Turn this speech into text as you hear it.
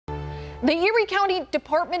The Erie County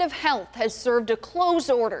Department of Health has served a close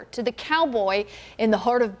order to the Cowboy in the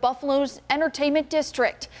heart of Buffalo's entertainment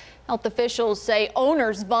district. Health officials say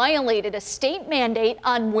owners violated a state mandate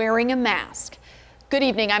on wearing a mask. Good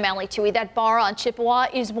evening, I'm Allie Tui. That bar on Chippewa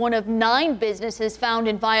is one of 9 businesses found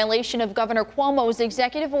in violation of Governor Cuomo's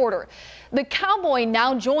executive order. The Cowboy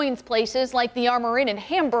now joins places like the Armour Inn in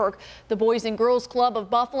Hamburg, the Boys and Girls Club of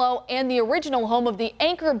Buffalo, and the original home of the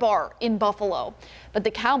Anchor Bar in Buffalo. But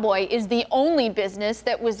the Cowboy is the only business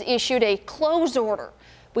that was issued a close order.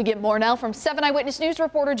 We get more now from 7 Eyewitness News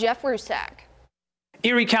reporter Jeff Rusak.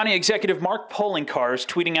 Erie County Executive Mark Poloncarz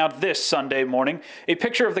tweeting out this Sunday morning a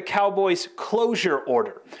picture of the Cowboys' closure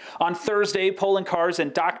order. On Thursday, Poloncarz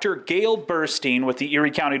and Dr. Gail Burstein with the Erie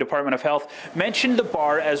County Department of Health mentioned the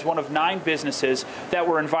bar as one of 9 businesses that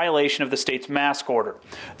were in violation of the state's mask order.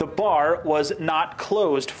 The bar was not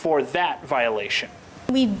closed for that violation.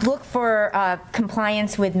 We look for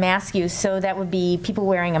compliance with mask use, so that would be people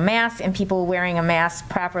wearing a mask and people wearing a mask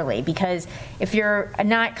properly. Because if you're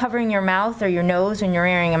not covering your mouth or your nose when you're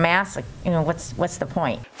wearing a mask, like, you know, what's the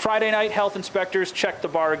point? Friday night, health inspectors checked the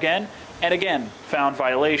bar again and again found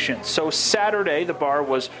violations. So Saturday, the bar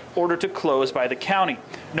was ordered to close by the county.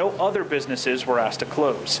 No other businesses were asked to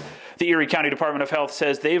close. The Erie County Department of Health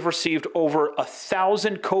says they've received over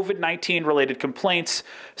 1,000 COVID-19 related complaints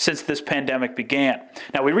since this pandemic began.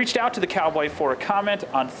 Now, we reached out to the Cowboy for a comment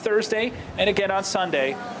on Thursday and again on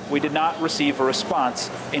Sunday. We did not receive a response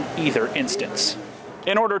in either instance.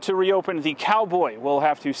 In order to reopen the Cowboy, we'll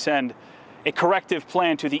have to send a corrective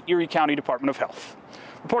plan to the Erie County Department of Health.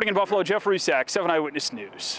 Reporting in Buffalo, Jeff Rusak, 7 Eyewitness News.